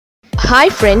Hi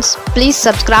friends, please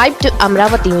subscribe to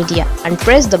Amaravathi Media and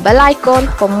press the bell icon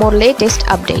for more latest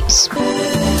updates.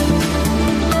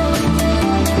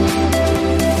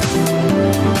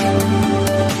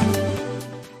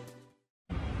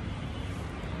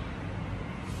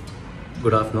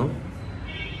 Good afternoon.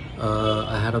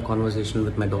 I had a conversation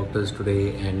with my doctors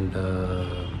today and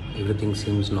everything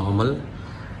seems normal.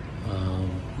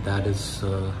 That is,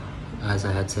 as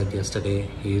I had said yesterday,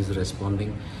 he is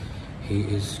responding. He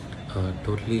is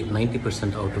totally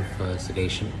 90% out of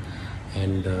sedation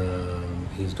and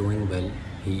he's doing well.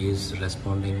 He is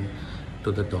responding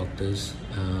to the doctors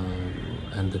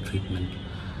and the treatment.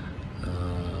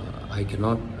 I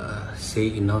cannot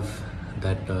say enough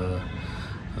that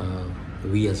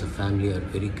we as a family are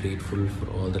very grateful for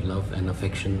all the love and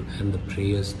affection and the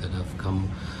prayers that have come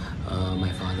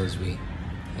my father's way,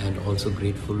 and also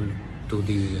grateful to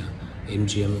the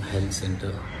MGM Health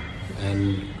Center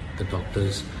and the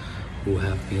doctors who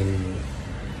have been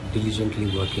diligently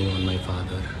working on my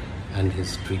father and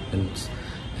his treatments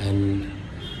and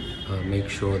make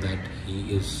sure that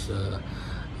he is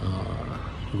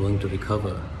going to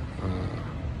recover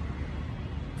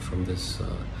from this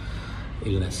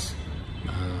illness.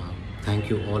 Thank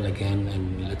you all again,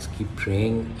 and let's keep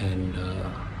praying, and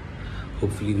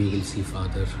hopefully we will see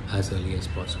father as early as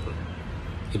possible.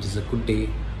 It is a good day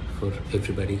for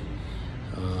everybody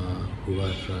who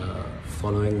are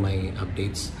following my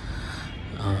updates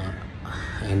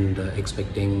and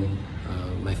expecting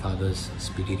my father's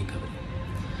speedy recovery.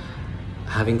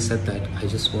 Having said that, I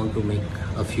just want to make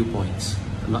a few points,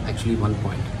 not actually one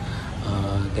point.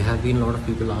 There have been a lot of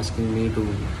people asking me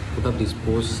to put up these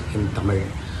posts in Tamil.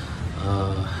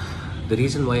 The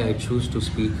reason why I choose to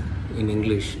speak in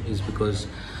English is because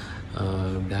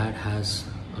Dad has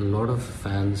a lot of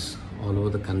fans all over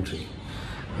the country.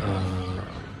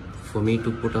 For me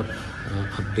to put up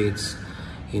updates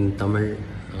in Tamil,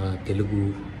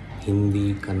 Telugu,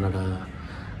 Hindi, Kannada,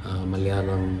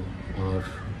 Malayalam,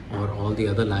 or all the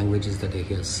other languages that he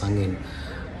has sung in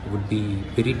would be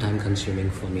very time consuming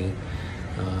for me.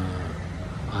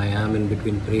 I am in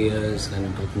between prayers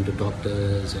and talking to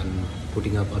doctors and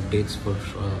putting up updates for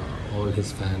all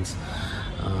his fans.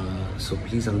 So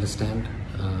please understand.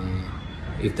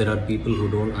 If there are people who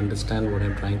don't understand what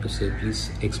I'm trying to say, please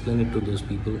explain it to those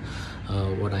people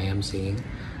what I am saying,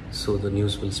 so the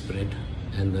news will spread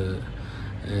and the